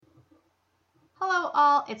Hello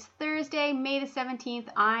all, it's Thursday, May the 17th.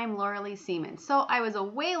 I'm Laura Lee Seaman. So I was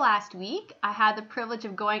away last week. I had the privilege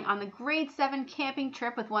of going on the grade 7 camping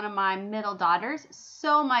trip with one of my middle daughters.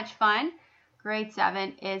 So much fun. Grade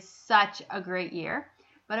 7 is such a great year.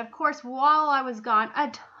 But of course, while I was gone,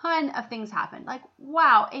 a ton of things happened.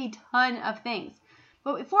 Wow, a ton of things.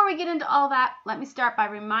 But before we get into all that, let me start by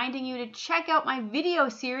reminding you to check out my video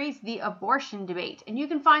series, The Abortion Debate. And you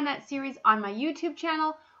can find that series on my YouTube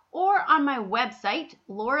channel or on my website,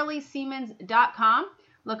 lauraleeseamans.com.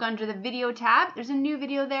 Look under the video tab. There's a new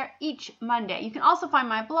video there each Monday. You can also find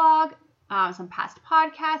my blog, some past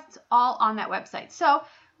podcasts, all on that website. So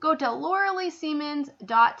go to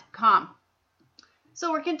lauraleeseamans.com.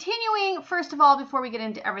 So we're continuing, first of all, before we get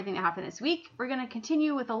into everything that happened this week, we're going to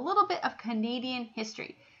continue with a little bit of Canadian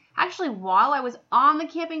history. Actually, while I was on the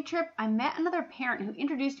camping trip, I met another parent who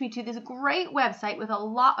introduced me to this great website with a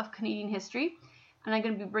lot of Canadian history. And I'm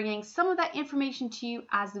going to be bringing some of that information to you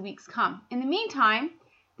as the weeks come. In the meantime,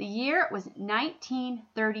 the year was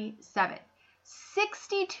 1937.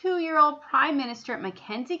 62-year-old Prime Minister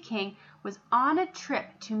Mackenzie King was on a trip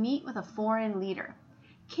to meet with a foreign leader.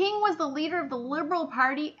 King was the leader of the Liberal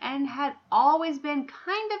Party and had always been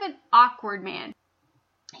kind of an awkward man.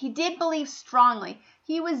 He did believe strongly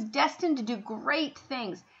he was destined to do great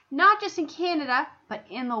things, not just in Canada, but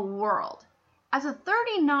in the world. As a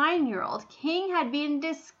 39-year-old, King had been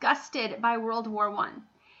disgusted by World War I.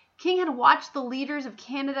 King had watched the leaders of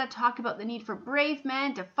Canada talk about the need for brave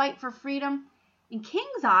men to fight for freedom. In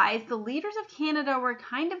King's eyes, the leaders of Canada were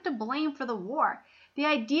kind of to blame for the war. The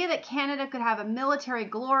idea that Canada could have a military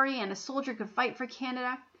glory and a soldier could fight for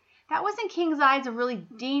Canada, that was in King's eyes a really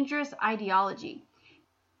dangerous ideology.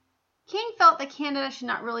 King felt that Canada should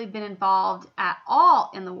not really have been involved at all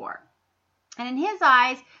in the war. And in his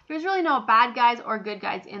eyes, there's really no bad guys or good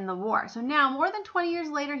guys in the war. So now, more than 20 years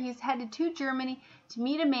later, he's headed to Germany to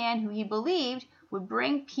meet a man who he believed would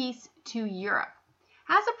bring peace to Europe.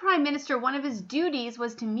 As a prime minister, one of his duties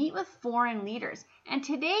was to meet with foreign leaders. And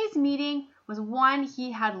today's meeting was one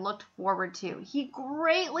he had looked forward to. He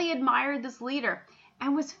greatly admired this leader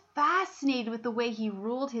and was fascinated with the way he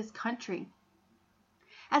ruled his country.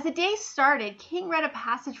 As the day started, King read a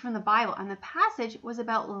passage from the Bible, and the passage was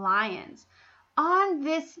about lions. On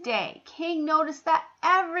this day, King noticed that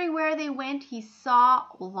everywhere they went, he saw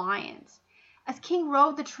lions. As King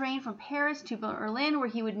rode the train from Paris to Berlin, where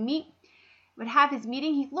he would have his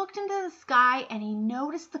meeting, he looked into the sky and he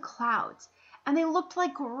noticed the clouds. And they looked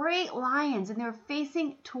like great lions, and they were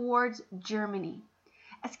facing towards Germany.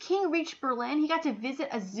 As King reached Berlin, he got to visit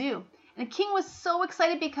a zoo. And King was so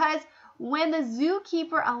excited because when the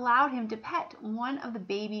zookeeper allowed him to pet one of the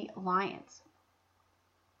baby lions.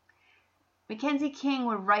 Mackenzie King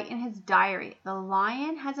would write in his diary, "The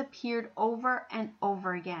lion has appeared over and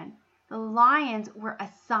over again." The lions were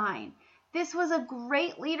a sign. This was a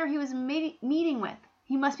great leader he was meeting with.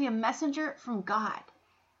 He must be a messenger from God.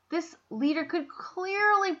 This leader could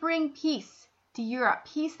clearly bring peace to Europe,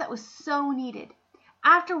 peace that was so needed.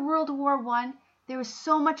 After World War I, there was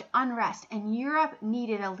so much unrest, and Europe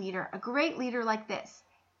needed a leader, a great leader like this,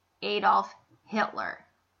 Adolf Hitler.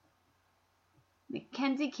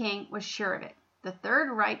 Mackenzie King was sure of it. The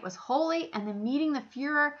Third Reich was holy, and the meeting the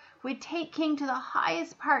Führer would take King to the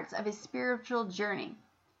highest parts of his spiritual journey.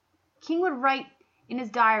 King would write in his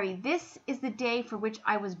diary, "This is the day for which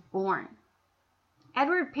I was born."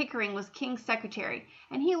 Edward Pickering was King's secretary,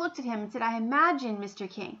 and he looked at him and said, "I imagine, Mr.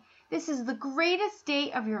 King, this is the greatest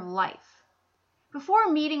day of your life." Before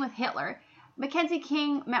meeting with Hitler, Mackenzie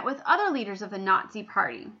King met with other leaders of the Nazi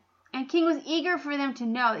Party, and King was eager for them to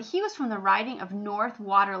know that he was from the riding of North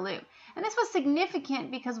Waterloo. And this was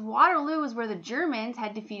significant because Waterloo was where the Germans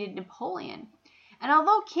had defeated Napoleon. And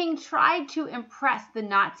although King tried to impress the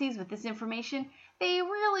Nazis with this information, they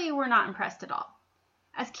really were not impressed at all.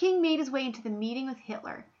 As King made his way into the meeting with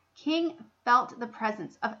Hitler, King felt the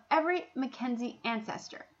presence of every Mackenzie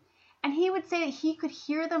ancestor. And he would say that he could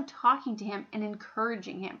hear them talking to him and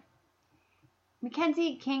encouraging him.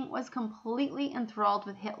 Mackenzie King was completely enthralled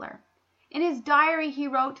with Hitler. In his diary, he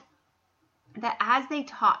wrote that as they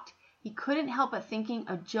talked, he couldn't help but thinking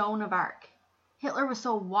of Joan of Arc. Hitler was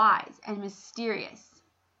so wise and mysterious.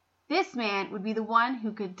 This man would be the one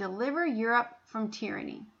who could deliver Europe from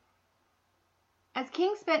tyranny. As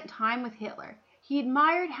King spent time with Hitler, he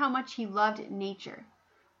admired how much he loved nature.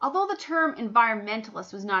 Although the term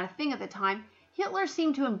environmentalist was not a thing at the time, Hitler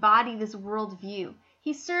seemed to embody this worldview.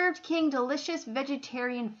 He served King delicious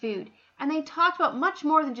vegetarian food, and they talked about much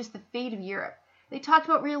more than just the fate of Europe. They talked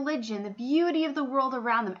about religion, the beauty of the world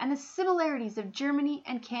around them, and the similarities of Germany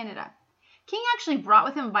and Canada. King actually brought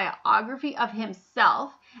with him a biography of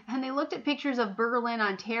himself, and they looked at pictures of Berlin,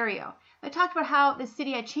 Ontario. They talked about how the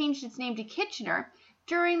city had changed its name to Kitchener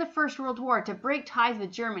during the First World War to break ties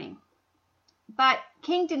with Germany. But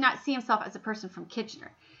King did not see himself as a person from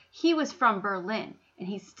Kitchener. He was from Berlin, and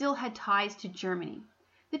he still had ties to Germany.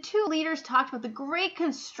 The two leaders talked about the great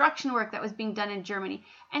construction work that was being done in Germany,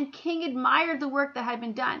 and King admired the work that had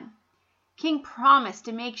been done. King promised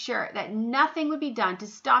to make sure that nothing would be done to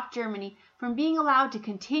stop Germany from being allowed to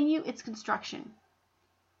continue its construction.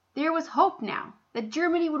 There was hope now that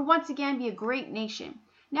Germany would once again be a great nation.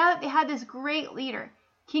 Now that they had this great leader,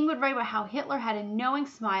 King would write about how Hitler had a knowing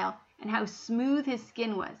smile and how smooth his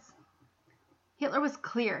skin was. Hitler was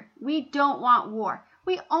clear. We don't want war.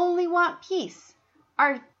 We only want peace.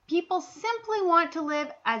 Our people simply want to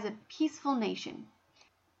live as a peaceful nation.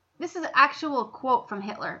 This is an actual quote from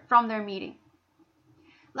Hitler from their meeting.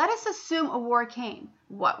 Let us assume a war came.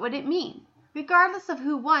 What would it mean? Regardless of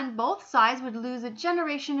who won, both sides would lose a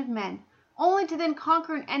generation of men, only to then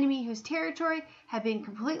conquer an enemy whose territory had been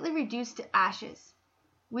completely reduced to ashes.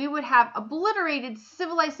 We would have obliterated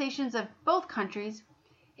civilizations of both countries,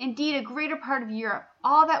 indeed a greater part of Europe.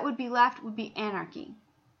 All that would be left would be anarchy.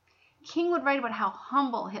 King would write about how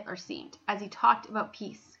humble Hitler seemed as he talked about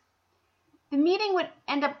peace. The meeting would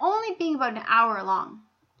end up only being about an hour long.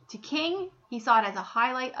 To King, he saw it as a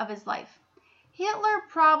highlight of his life. Hitler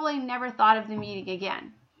probably never thought of the meeting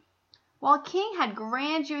again. While King had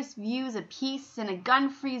grandiose views of peace and a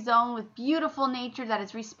gun-free zone with beautiful nature that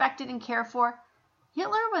is respected and cared for,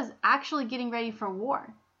 Hitler was actually getting ready for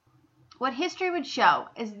war. What history would show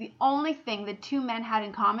is the only thing the two men had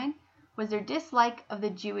in common was their dislike of the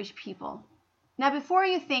Jewish people. Now, before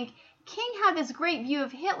you think, King had this great view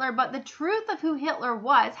of Hitler, but the truth of who Hitler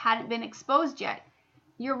was hadn't been exposed yet.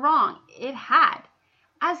 You're wrong, it had.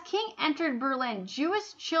 As King entered Berlin,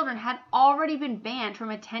 Jewish children had already been banned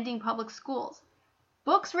from attending public schools.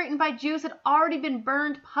 Books written by Jews had already been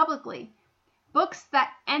burned publicly. Books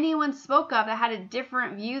that anyone spoke of that had a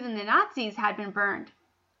different view than the Nazis had been burned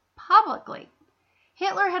publicly.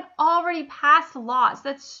 Hitler had already passed laws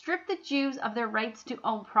that stripped the Jews of their rights to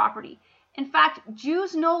own property. In fact,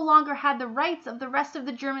 Jews no longer had the rights of the rest of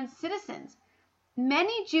the German citizens.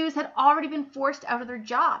 Many Jews had already been forced out of their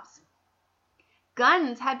jobs.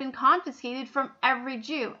 Guns had been confiscated from every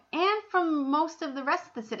Jew and from most of the rest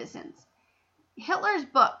of the citizens. Hitler's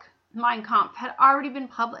book, Mein Kampf, had already been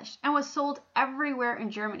published and was sold everywhere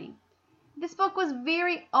in Germany. This book was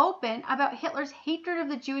very open about Hitler's hatred of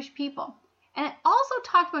the Jewish people, and it also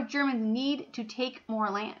talked about Germans' need to take more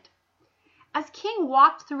land. As King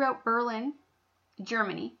walked throughout Berlin,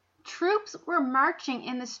 Germany, troops were marching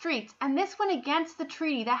in the streets, and this went against the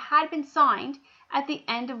treaty that had been signed at the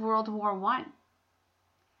end of World War I.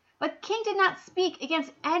 But King did not speak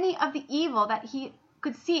against any of the evil that he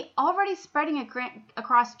could see already spreading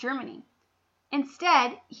across Germany.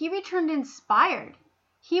 Instead, he returned inspired.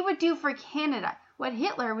 He would do for Canada what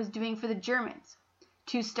Hitler was doing for the Germans.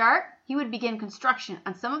 To start, he would begin construction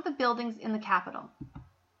on some of the buildings in the capital.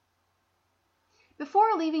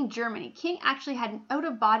 Before leaving Germany, King actually had an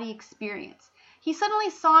out-of-body experience. He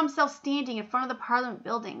suddenly saw himself standing in front of the Parliament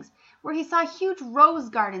buildings, where he saw huge rose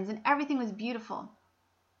gardens and everything was beautiful.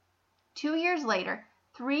 2 years later,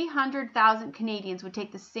 300,000 Canadians would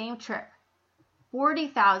take the same trip.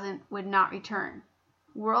 40,000 would not return.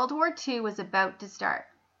 World War II was about to start.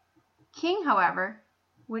 King, however,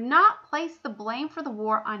 would not place the blame for the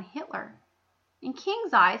war on Hitler. In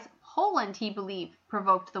King's eyes, Poland, he believed,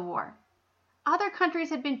 provoked the war. Other countries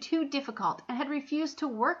had been too difficult and had refused to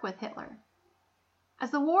work with Hitler.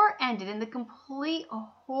 As the war ended and the complete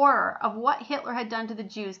horror of what Hitler had done to the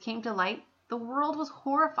Jews came to light, the world was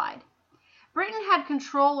horrified. Britain had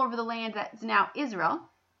control over the land that is now Israel,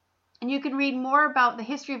 and you can read more about the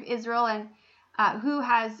history of Israel and who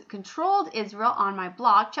has controlled Israel on my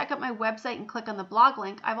blog. Check out my website and click on the blog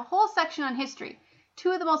link. I have a whole section on history.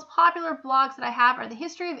 Two of the most popular blogs that I have are the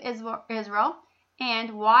history of Israel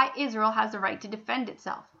and why Israel has the right to defend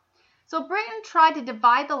itself. So Britain tried to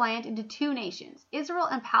divide the land into two nations, Israel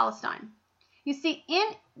and Palestine. You see, in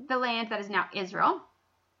the land that is now Israel,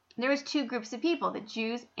 there was two groups of people, the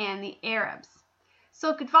Jews and the Arabs.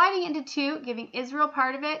 So dividing into two, giving Israel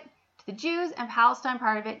part of it to the Jews and Palestine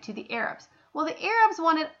part of it to the Arabs. Well, the Arabs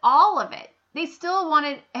wanted all of it. They still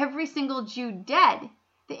wanted every single Jew dead.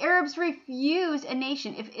 The Arabs refused a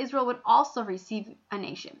nation if Israel would also receive a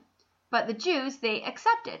nation. But the Jews, they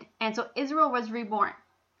accepted, and so Israel was reborn.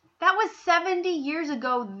 That was 70 years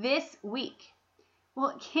ago this week.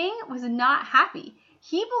 Well, King was not happy.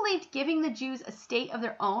 He believed giving the Jews a state of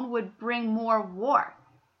their own would bring more war.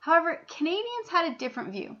 However, Canadians had a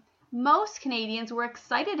different view. Most Canadians were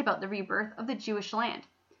excited about the rebirth of the Jewish land.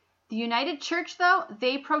 The United Church, though,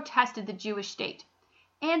 they protested the Jewish state.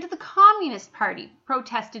 And the Communist Party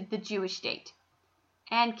protested the Jewish state.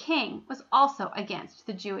 And King was also against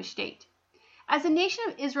the Jewish state. As the nation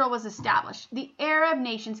of Israel was established, the Arab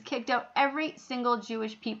nations kicked out every single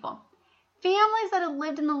Jewish people. Families that had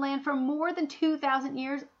lived in the land for more than 2,000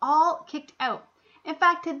 years all kicked out. In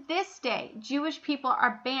fact, to this day, Jewish people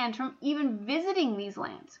are banned from even visiting these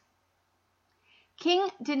lands. King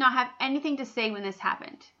did not have anything to say when this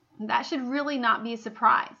happened. That should really not be a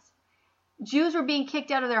surprise. Jews were being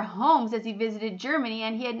kicked out of their homes as he visited Germany,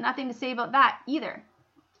 and he had nothing to say about that either.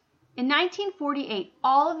 In 1948,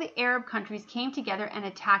 all of the Arab countries came together and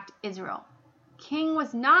attacked Israel. King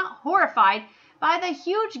was not horrified by the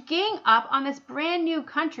huge gang up on this brand new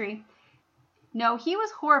country. No, he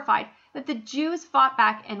was horrified that the Jews fought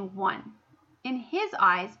back and won. In his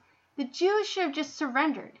eyes, the Jews should have just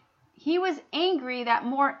surrendered. He was angry that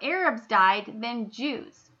more Arabs died than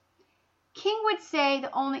Jews. King would say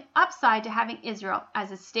the only upside to having Israel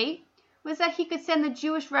as a state was that he could send the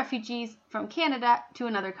Jewish refugees from Canada to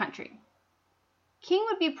another country. King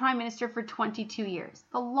would be prime minister for 22 years,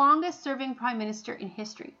 the longest serving prime minister in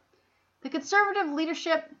history. The conservative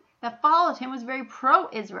leadership that followed him was very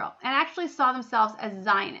pro-Israel and actually saw themselves as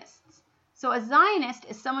Zionists. So a Zionist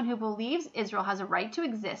is someone who believes Israel has a right to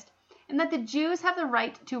exist and that the Jews have the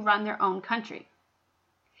right to run their own country.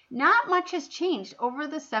 Not much has changed over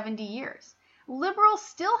the 70 years. Liberals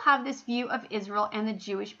still have this view of Israel and the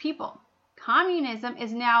Jewish people. Communism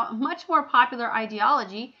is now a much more popular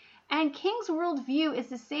ideology, and King's worldview is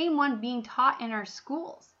the same one being taught in our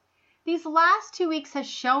schools. These last 2 weeks has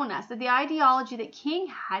shown us that the ideology that King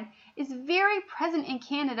had is very present in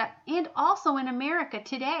Canada and also in America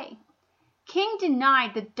today. King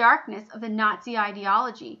denied the darkness of the Nazi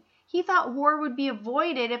ideology. He thought war would be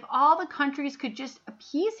avoided if all the countries could just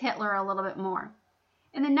appease Hitler a little bit more.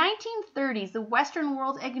 In the 1930s, the Western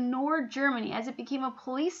world ignored Germany as it became a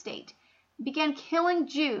police state, began killing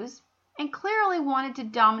Jews, and clearly wanted to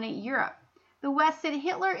dominate Europe. The West said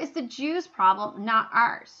Hitler is the Jews' problem, not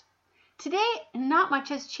ours. Today, not much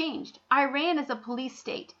has changed. Iran is a police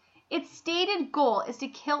state. Its stated goal is to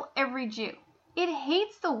kill every Jew. It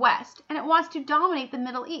hates the West, and it wants to dominate the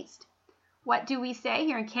Middle East. What do we say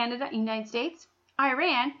here in Canada and the United States?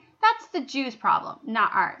 Iran, that's the Jews' problem,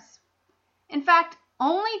 not ours. In fact,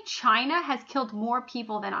 only China has killed more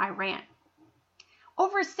people than Iran.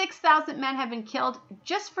 Over 6,000 men have been killed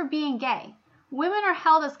just for being gay. Women are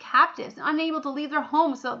held as captives and unable to leave their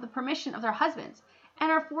homes without the permission of their husbands and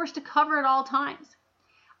are forced to cover at all times.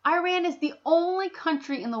 Iran is the only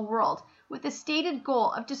country in the world with the stated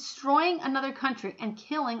goal of destroying another country and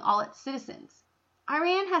killing all its citizens.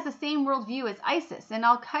 Iran has the same worldview as ISIS and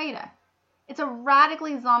Al-Qaeda. It's a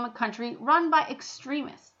radically Islamic country run by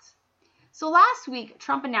extremists. So last week,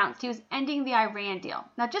 Trump announced he was ending the Iran deal.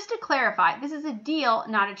 Now, just to clarify, this is a deal,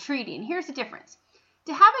 not a treaty, and here's the difference.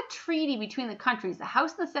 To have a treaty between the countries, the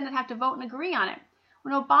House and the Senate have to vote and agree on it.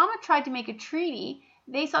 When Obama tried to make a treaty,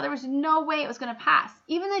 they saw there was no way it was going to pass.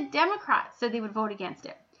 Even the Democrats said they would vote against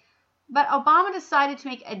it. But Obama decided to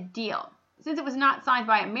make a deal. Since it was not signed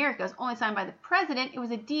by America, it was only signed by the president, it was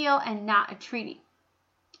a deal and not a treaty.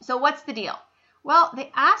 So what's the deal? Well,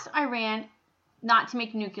 they asked Iran not to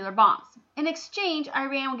make nuclear bombs. In exchange,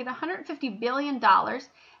 Iran would get $150 billion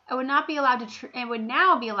and would now be allowed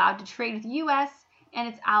to trade with the U.S. and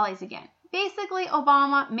its allies again. Basically,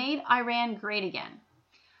 Obama made Iran great again.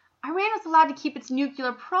 Iran was allowed to keep its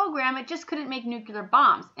nuclear program, it just couldn't make nuclear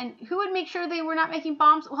bombs. And who would make sure they were not making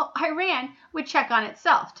bombs? Well, Iran would check on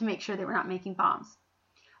itself to make sure they were not making bombs.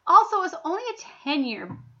 Also, it was only a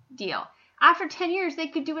 10-year deal. After 10 years, they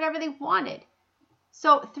could do whatever they wanted.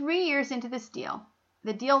 So 3 years into this deal,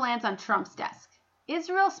 the deal lands on Trump's desk.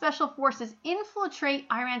 Israel's special forces infiltrate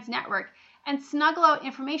Iran's network and smuggle out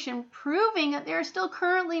information proving that they are still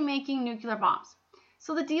currently making nuclear bombs.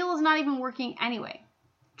 So the deal is not even working anyway.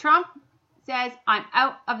 Trump says, I'm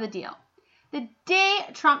out of the deal. The day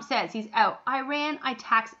Trump says he's out, Iran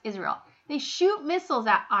attacks Israel. They shoot missiles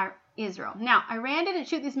at Israel. Now, Iran didn't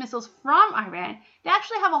shoot these missiles from Iran. They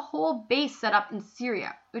actually have a whole base set up in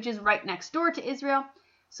Syria, which is right next door to Israel.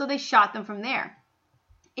 So they shot them from there.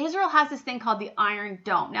 Israel has this thing called the Iron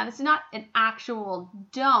Dome. Now, this is not an actual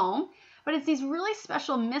dome, but it's these really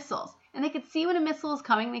special missiles. And they can see when a missile is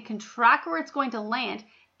coming. They can track where it's going to land.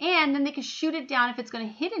 And then they can shoot it down if it's going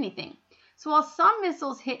to hit anything. So while some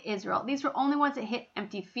missiles hit Israel, these were only ones that hit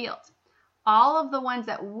empty fields. All of the ones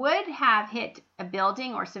that would have hit a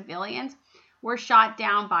building or civilians were shot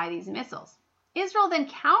down by these missiles. Israel then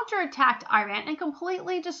counterattacked Iran and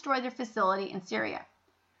completely destroyed their facility in Syria.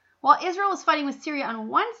 While Israel is fighting with Syria on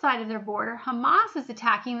one side of their border, Hamas is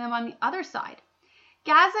attacking them on the other side.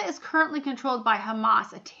 Gaza is currently controlled by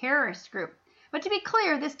Hamas, a terrorist group. But to be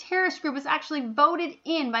clear, this terrorist group was actually voted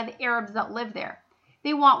in by the Arabs that live there.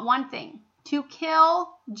 They want one thing: to kill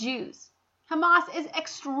Jews. Hamas is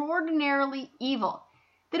extraordinarily evil.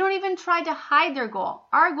 They don't even try to hide their goal.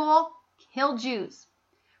 Our goal: kill Jews.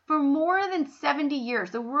 For more than 70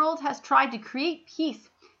 years, the world has tried to create peace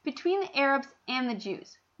between the Arabs and the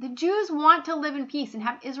Jews. The Jews want to live in peace and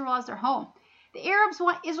have Israel as their home. The Arabs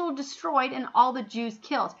want Israel destroyed and all the Jews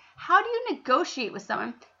killed. How do you negotiate with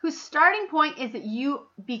someone whose starting point is that you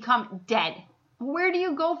become dead? Where do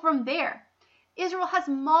you go from there? Israel has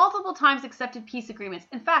multiple times accepted peace agreements.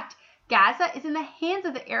 In fact, Gaza is in the hands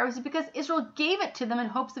of the Arabs because Israel gave it to them in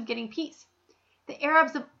hopes of getting peace. The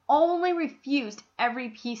Arabs have only refused every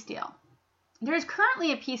peace deal. There is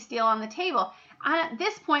currently a peace deal on the table, and at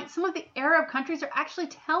this point, some of the Arab countries are actually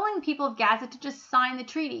telling the people of Gaza to just sign the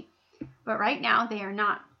treaty. But right now, they are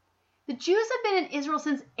not. The Jews have been in Israel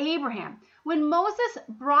since Abraham. When Moses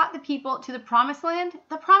brought the people to the promised land,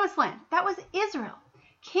 that was Israel.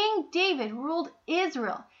 King David ruled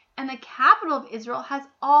Israel, and the capital of Israel has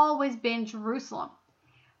always been Jerusalem.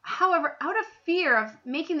 However, out of fear of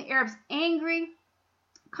making the Arabs angry,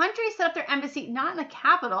 countries set up their embassy not in the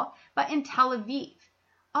capital, but in Tel Aviv.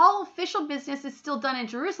 All official business is still done in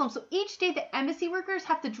Jerusalem, so each day the embassy workers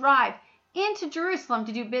have to drive into Jerusalem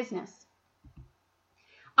to do business.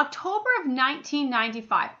 October of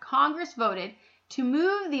 1995, Congress voted to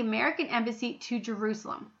move the American embassy to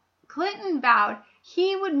Jerusalem. Clinton vowed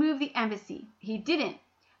he would move the embassy. He didn't.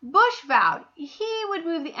 Bush vowed he would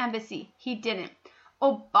move the embassy. He didn't.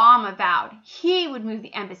 Obama vowed he would move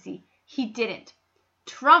the embassy. He didn't.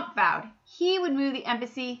 Trump vowed he would move the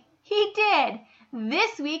embassy. He did.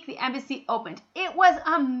 This week, the embassy opened. It was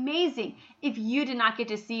amazing. If you did not get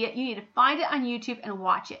to see it, you need to find it on YouTube and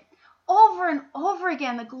watch it. Over and over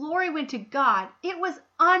again, the glory went to God. It was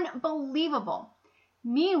unbelievable.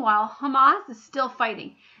 Meanwhile, Hamas is still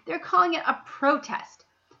fighting. They're calling it a protest,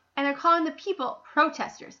 and they're calling the people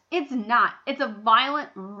protesters. It's not. It's a violent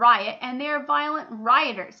riot, and they're violent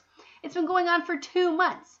rioters. It's been going on for 2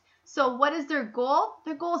 months. So what is their goal?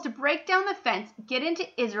 Their goal is to break down the fence, get into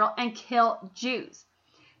Israel, and kill Jews.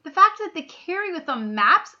 The fact that they carry with them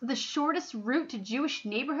maps of the shortest route to Jewish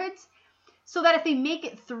neighborhoods, so that if they make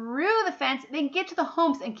it through the fence, they can get to the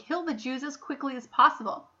homes and kill the Jews as quickly as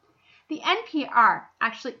possible. The NPR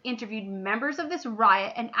actually interviewed members of this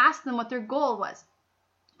riot and asked them what their goal was.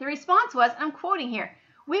 The response was, I'm quoting here,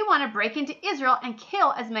 "We want to break into Israel and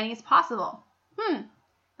kill as many as possible."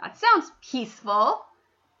 That sounds peaceful.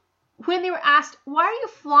 When they were asked, why are you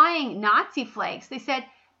flying Nazi flags? They said,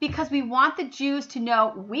 because we want the Jews to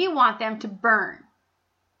know we want them to burn.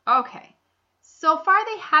 Okay, so far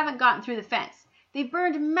they haven't gotten through the fence. They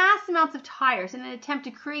burned mass amounts of tires in an attempt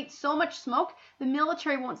to create so much smoke the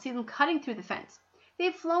military won't see them cutting through the fence.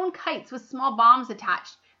 They've flown kites with small bombs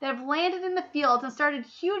attached that have landed in the fields and started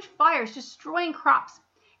huge fires destroying crops.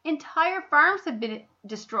 Entire farms have been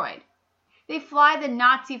destroyed. They fly the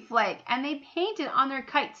Nazi flag and they paint it on their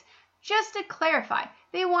kites. Just to clarify,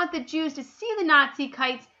 they want the Jews to see the Nazi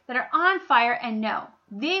kites that are on fire and know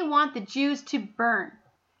they want the Jews to burn.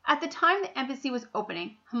 At the time the embassy was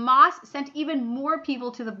opening, Hamas sent even more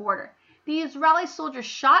people to the border. The Israeli soldiers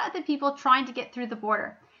shot at the people trying to get through the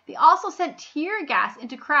border. They also sent tear gas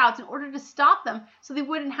into crowds in order to stop them so they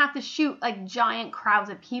wouldn't have to shoot like giant crowds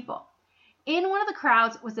of people. In one of the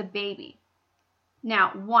crowds was a baby. Now,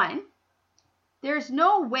 one, there's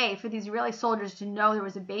no way for the Israeli soldiers to know there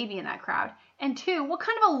was a baby in that crowd. And two, what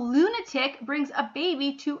kind of a lunatic brings a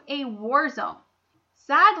baby to a war zone?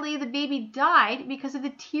 Sadly, the baby died because of the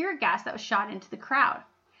tear gas that was shot into the crowd.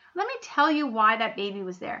 Let me tell you why that baby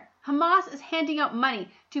was there. Hamas is handing out money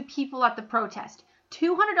to people at the protest.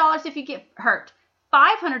 $200 if you get hurt,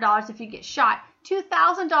 $500 if you get shot,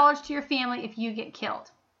 $2,000 to your family if you get killed.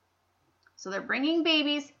 So they're bringing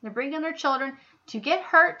babies, they're bringing their children to get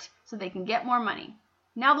hurt so they can get more money.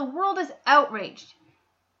 Now the world is outraged.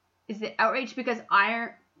 Is it outraged because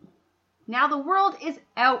Now the world is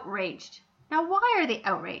outraged. Now why are they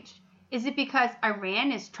outraged? Is it because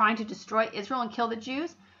Iran is trying to destroy Israel and kill the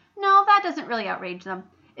Jews? No, that doesn't really outrage them.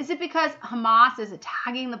 Is it because Hamas is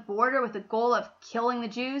attacking the border with the goal of killing the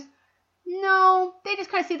Jews? No, they just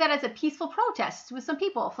kind of see that as a peaceful protest with some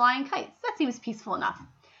people flying kites. That seems peaceful enough.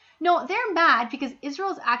 No, they're mad because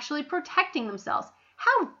Israel is actually protecting themselves.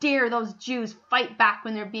 How dare those Jews fight back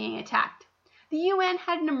when they're being attacked? The UN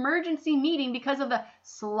had an emergency meeting because of the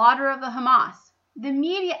slaughter of the Hamas. The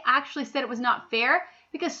media actually said it was not fair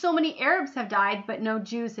because so many Arabs have died, but no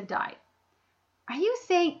Jews have died. Are you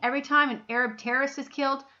saying every time an Arab terrorist is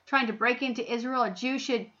killed trying to break into Israel, a Jew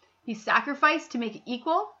should be sacrificed to make it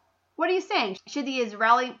equal? What are you saying? Should the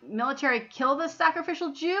Israeli military kill the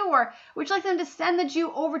sacrificial Jew, or would you like them to send the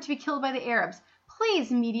Jew over to be killed by the Arabs?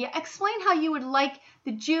 Please, media, explain how you would like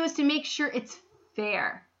the Jews to make sure it's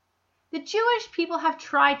fair. The Jewish people have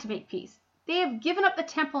tried to make peace. They have given up the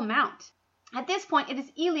Temple Mount. At this point, it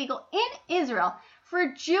is illegal in Israel for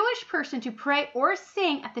a Jewish person to pray or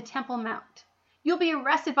sing at the Temple Mount. You'll be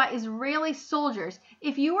arrested by Israeli soldiers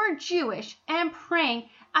if you are Jewish and praying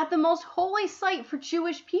at the most holy site for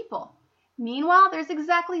Jewish people. Meanwhile, there's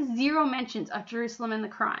exactly 0 mentions of Jerusalem in the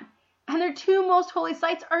Quran, and their 2 most holy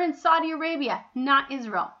sites are in Saudi Arabia, not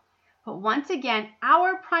Israel. But once again,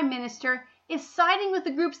 our Prime Minister is siding with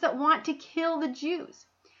the groups that want to kill the Jews.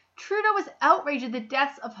 Trudeau was outraged at the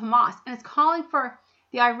deaths of Hamas and is calling for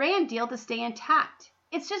the Iran deal to stay intact.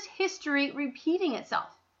 It's just history repeating itself.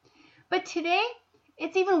 But today,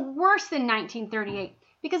 it's even worse than 1938,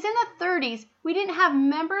 because in the 30s, we didn't have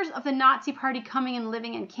members of the Nazi Party coming and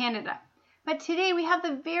living in Canada. But today, we have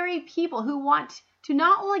the very people who want to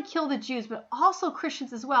not only kill the Jews, but also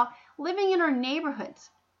Christians as well, living in our neighborhoods.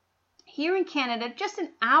 Here in Canada, just an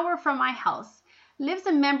hour from my house, lives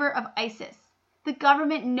a member of ISIS. The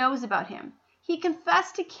government knows about him. He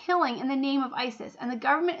confessed to killing in the name of ISIS, and the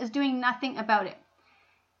government is doing nothing about it.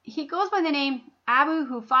 He goes by the name Abu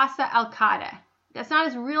Hufasa al-Qada. That's not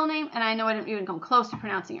his real name, and I know I didn't even come close to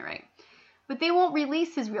pronouncing it right. But they won't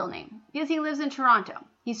release his real name because he lives in Toronto.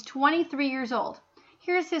 He's 23 years old.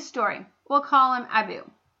 Here's his story. We'll call him Abu.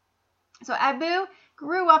 So Abu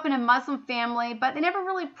grew up in a Muslim family, but they never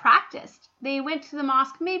really practiced. They went to the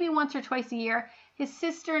mosque maybe once or twice a year. His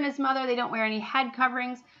sister and his mother, they don't wear any head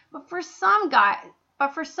coverings. But for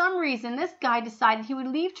some reason, this guy decided he would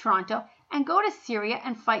leave Toronto and go to Syria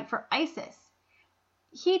and fight for ISIS.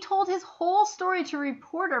 He told his whole story to a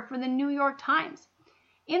reporter for the New York Times.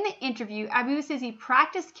 In the interview, Abu says he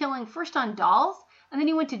practiced killing first on dolls, and then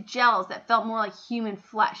he went to gels that felt more like human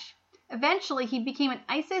flesh. Eventually, he became an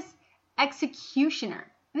ISIS executioner.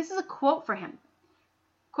 This is a quote for him,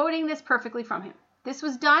 quoting this perfectly from him. This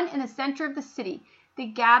was done in the center of the city. They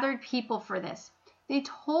gathered people for this. They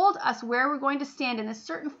told us where we're going to stand in a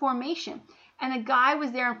certain formation, and the guy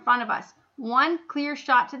was there in front of us. One clear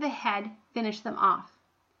shot to the head finished them off.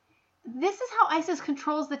 This is how ISIS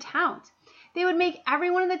controls the towns. They would make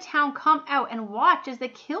everyone in the town come out and watch as they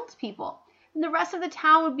killed people, and the rest of the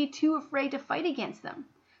town would be too afraid to fight against them.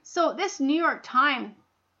 So this New York Times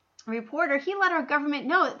reporter, he let our government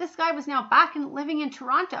know that this guy was now back and living in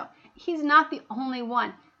Toronto. He's not the only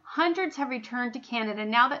one. Hundreds have returned to Canada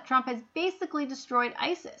now that Trump has basically destroyed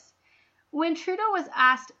ISIS. When Trudeau was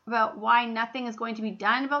asked about why nothing is going to be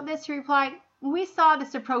done about this, he replied, "We saw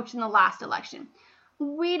this approach in the last election.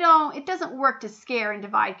 It doesn't work to scare and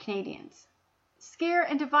divide Canadians." Scare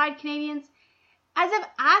and divide Canadians? As if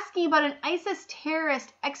asking about an ISIS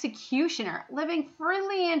terrorist executioner living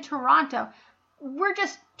freely in Toronto, we're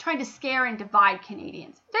just trying to scare and divide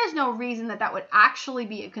Canadians. There's no reason that would actually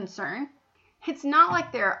be a concern. It's not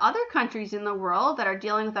like there are other countries in the world that are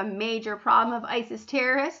dealing with a major problem of ISIS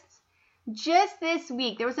terrorists. Just this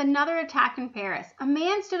week, there was another attack in Paris. A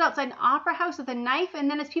man stood outside an opera house with a knife, and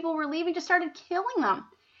then as people were leaving, just started killing them.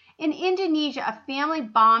 In Indonesia, a family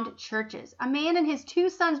bombed churches. A man and his 2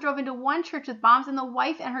 sons drove into one church with bombs, and the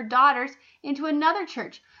wife and her daughters into another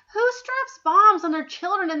church. Who straps bombs on their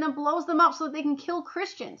children and then blows them up so that they can kill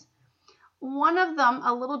Christians? One of them,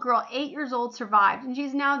 a little girl, 8 years old, survived, and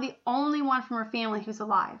she's now the only one from her family who's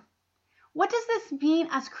alive. What does this mean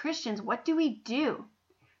as Christians? What do we do?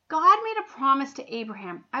 God made a promise to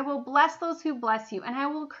Abraham, "I will bless those who bless you, and I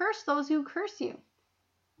will curse those who curse you."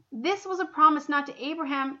 This was a promise not to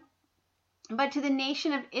Abraham, but to the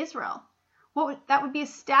nation of Israel. That would be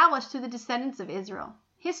established through the descendants of Israel.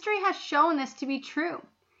 History has shown this to be true.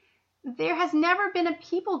 There has never been a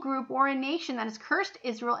people group or a nation that has cursed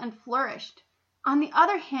Israel and flourished. On the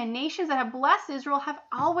other hand, nations that have blessed Israel have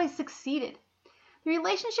always succeeded. The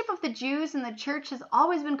relationship of the Jews and the church has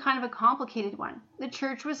always been kind of a complicated one. The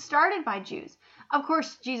church was started by Jews. Of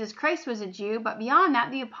course, Jesus Christ was a Jew, but beyond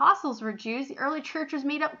that, the apostles were Jews. The early church was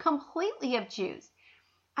made up completely of Jews.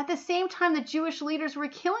 At the same time, the Jewish leaders were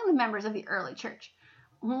killing the members of the early church.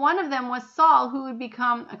 One of them was Saul, who would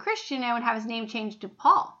become a Christian and would have his name changed to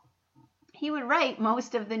Paul. He would write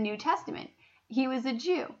most of the New Testament. He was a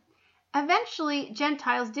Jew. Eventually,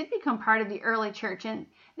 Gentiles did become part of the early church, and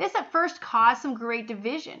this at first caused some great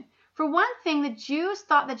division. For one thing, the Jews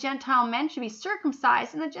thought that Gentile men should be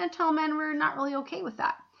circumcised, and the Gentile men were not really okay with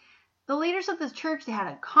that. The leaders of the church, they had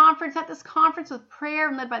a conference. At this conference, with prayer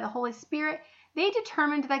and led by the Holy Spirit, They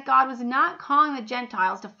determined that God was not calling the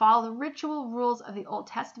Gentiles to follow the ritual rules of the Old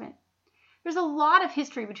Testament. There's a lot of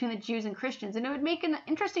history between the Jews and Christians, and it would make an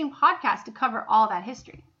interesting podcast to cover all that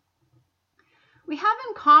history. We have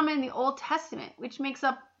in common the Old Testament, which makes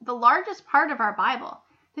up the largest part of our Bible.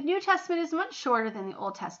 The New Testament is much shorter than the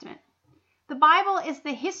Old Testament. The Bible is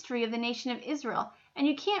the history of the nation of Israel, and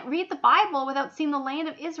you can't read the Bible without seeing the land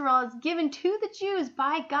of Israel as given to the Jews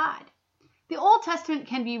by God. The Old Testament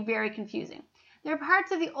can be very confusing. There are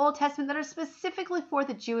parts of the Old Testament that are specifically for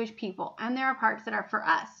the Jewish people, and there are parts that are for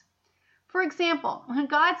us. For example, when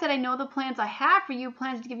God said, "I know the plans I have for you,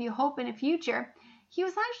 plans to give you hope in a future," he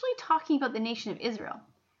was actually talking about the nation of Israel.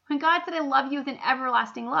 When God said, "I love you with an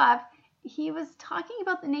everlasting love," he was talking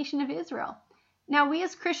about the nation of Israel. Now, we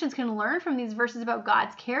as Christians can learn from these verses about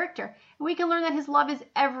God's character, and we can learn that his love is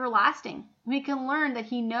everlasting. We can learn that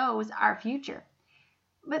he knows our future.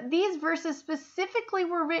 But these verses specifically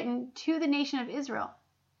were written to the nation of Israel.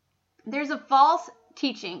 There's a false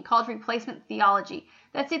teaching called replacement theology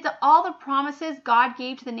that states that all the promises God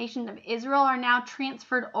gave to the nation of Israel are now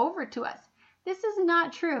transferred over to us. This is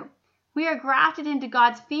not true. We are grafted into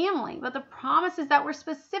God's family, but the promises that were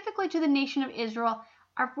specifically to the nation of Israel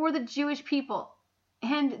are for the Jewish people,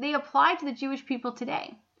 and they apply to the Jewish people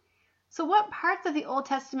today. So what parts of the Old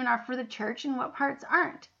Testament are for the church and what parts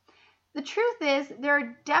aren't? The truth is, there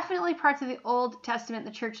are definitely parts of the Old Testament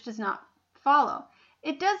the church does not follow.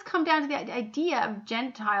 It does come down to the idea of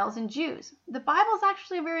Gentiles and Jews. The Bible is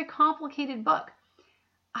actually a very complicated book.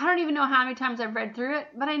 I don't even know how many times I've read through it,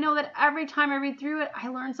 but I know that every time I read through it, I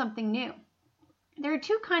learn something new. There are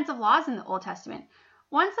two kinds of laws in the Old Testament.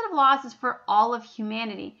 One set of laws is for all of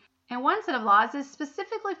humanity, and one set of laws is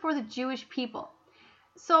specifically for the Jewish people.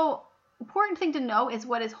 So, important thing to know is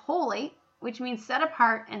what is holy, which means set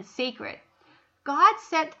apart and sacred. God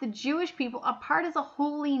set the Jewish people apart as a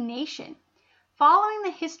holy nation. Following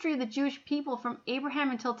the history of the Jewish people from Abraham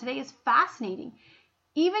until today is fascinating.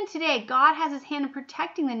 Even today, God has his hand in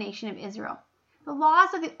protecting the nation of Israel. The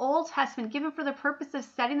laws of the Old Testament, given for the purpose of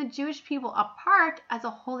setting the Jewish people apart as a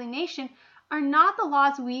holy nation, are not the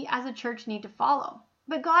laws we as a church need to follow.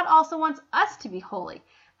 But God also wants us to be holy.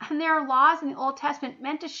 And there are laws in the Old Testament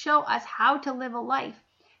meant to show us how to live a life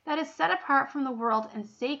that is set apart from the world and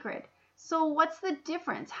sacred. So what's the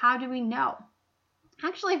difference? How do we know?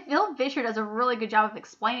 Actually, Phil Vischer does a really good job of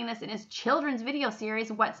explaining this in his children's video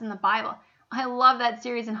series, What's in the Bible. I love that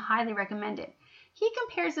series and highly recommend it. He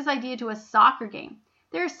compares this idea to a soccer game.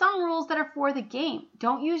 There are some rules that are for the game.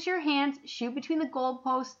 Don't use your hands, shoot between the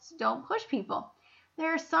goalposts, don't push people.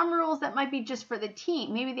 There are some rules that might be just for the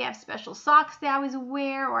team. Maybe they have special socks they always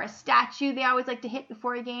wear, or a statue they always like to hit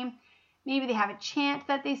before a game. Maybe they have a chant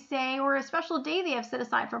that they say, or a special day they have set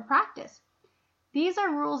aside for practice. These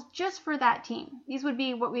are rules just for that team. These would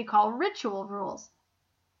be what we call ritual rules.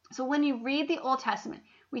 So when you read the Old Testament,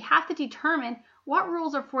 we have to determine what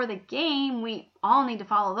rules are for the game, we all need to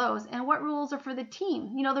follow those, and what rules are for the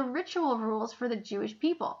team, the ritual rules for the Jewish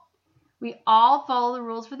people. We all follow the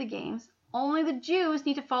rules for the games, only the Jews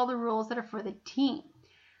need to follow the rules that are for the team.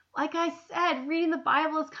 Like I said, reading the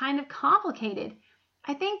Bible is kind of complicated.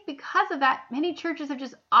 I think because of that, many churches have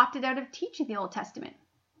just opted out of teaching the Old Testament.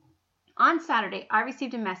 On Saturday, I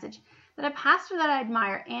received a message that a pastor that I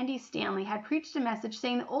admire, Andy Stanley, had preached a message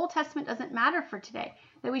saying the Old Testament doesn't matter for today,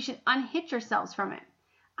 that we should unhitch ourselves from it.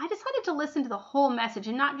 I decided to listen to the whole message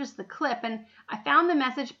and not just the clip, and I found the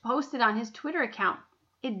message posted on his Twitter account.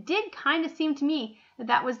 It did kind of seem to me that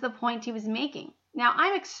that was the point he was making. Now,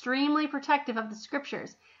 I'm extremely protective of the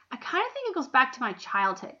scriptures. I kind of think it goes back to my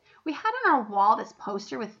childhood. We had on our wall this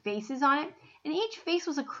poster with faces on it, and each face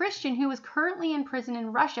was a Christian who was currently in prison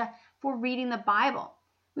in Russia for reading the Bible.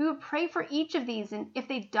 We would pray for each of these, and if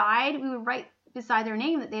they died, we would write beside their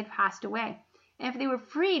name that they had passed away. And if they were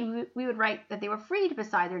freed, we would write that they were freed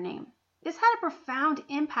beside their name. This had a profound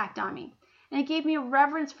impact on me, and it gave me a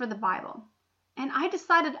reverence for the Bible. And I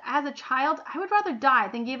decided as a child, I would rather die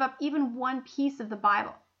than give up even one piece of the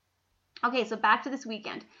Bible. Okay, so back to this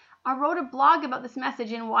weekend. I wrote a blog about this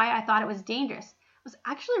message and why I thought it was dangerous. I was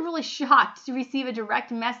actually really shocked to receive a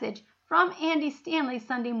direct message from Andy Stanley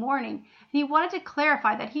Sunday morning, and he wanted to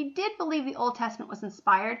clarify that he did believe the Old Testament was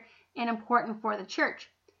inspired and important for the church.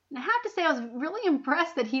 And I have to say I was really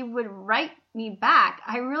impressed that he would write me back.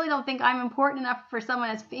 I really don't think I'm important enough for someone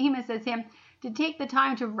as famous as him to take the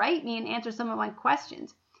time to write me and answer some of my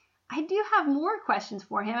questions. I do have more questions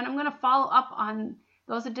for him, and I'm going to follow up on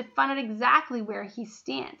those to find out exactly where he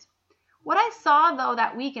stands. What I saw, though,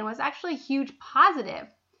 that weekend was actually a huge positive,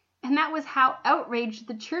 and that was how outraged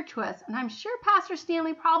the church was. And I'm sure Pastor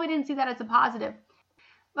Stanley probably didn't see that as a positive.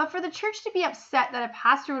 But for the church to be upset that a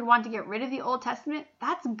pastor would want to get rid of the Old Testament,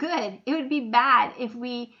 that's good. It would be bad if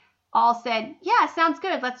we all said, yeah, sounds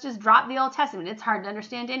good. Let's just drop the Old Testament. It's hard to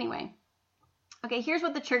understand anyway. Okay, here's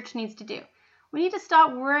what the church needs to do. We need to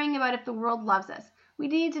stop worrying about if the world loves us. We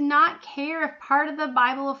need to not care if part of the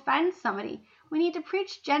Bible offends somebody. We need to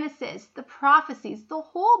preach Genesis, the prophecies, the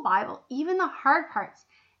whole Bible, even the hard parts.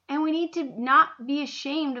 And we need to not be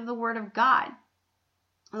ashamed of the Word of God.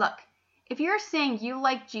 Look, if you're saying you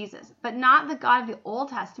like Jesus, but not the God of the Old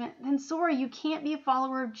Testament, then sorry, you can't be a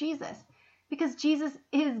follower of Jesus, because Jesus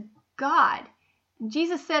is God.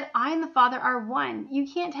 Jesus said, I and the Father are one. You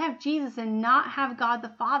can't have Jesus and not have God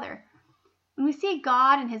the Father. When we see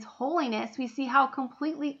God and his holiness, we see how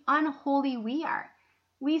completely unholy we are.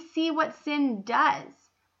 We see what sin does.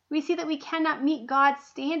 We see that we cannot meet God's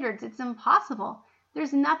standards. It's impossible.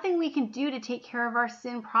 There's nothing we can do to take care of our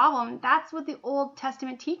sin problem. That's what the Old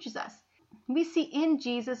Testament teaches us. We see in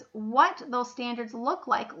Jesus what those standards look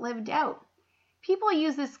like lived out. People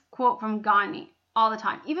use this quote from Gandhi all the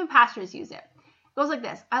time. Even pastors use it. It goes like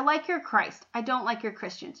this: I like your Christ. I don't like your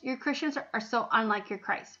Christians. Your Christians are so unlike your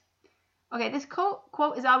Christ. Okay, this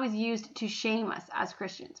quote is always used to shame us as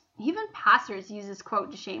Christians. Even pastors use this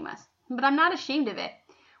quote to shame us. But I'm not ashamed of it.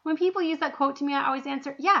 When people use that quote to me, I always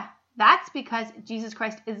answer, yeah, that's because Jesus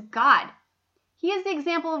Christ is God. He is the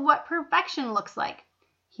example of what perfection looks like.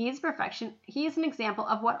 He is perfection. He is an example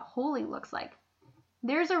of what holy looks like.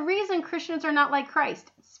 There's a reason Christians are not like Christ.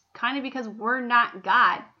 It's kind of because we're not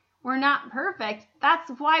God. We're not perfect. That's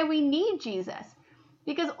why we need Jesus.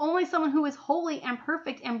 Because only someone who is holy and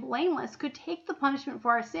perfect and blameless could take the punishment for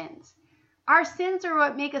our sins. Our sins are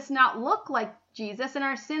what make us not look like Jesus, and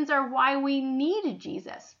our sins are why we need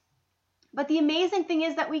Jesus. But the amazing thing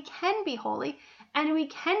is that we can be holy and we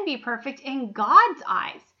can be perfect in God's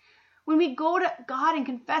eyes. When we go to God and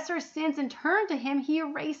confess our sins and turn to him, he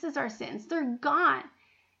erases our sins. They're gone.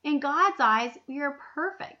 In God's eyes, we are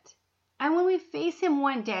perfect. And when we face him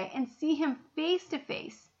one day and see him face to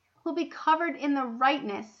face, we'll be covered in the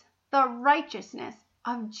righteousness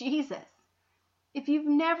of Jesus. If you've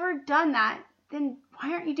never done that, then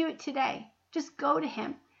why aren't you doing it today? Just go to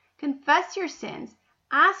him. Confess your sins.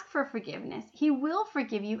 Ask for forgiveness. He will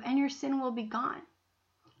forgive you and your sin will be gone.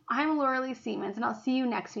 I'm Laura Lee Siemens, and I'll see you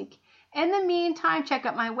next week. In the meantime, check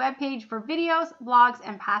out my webpage for videos, blogs,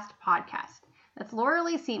 and past podcasts. That's Laura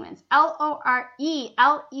Lee Siemens,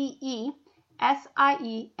 LorelleeSiemens,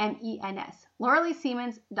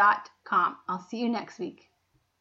 LorelleeSiemens.com. I'll see you next week.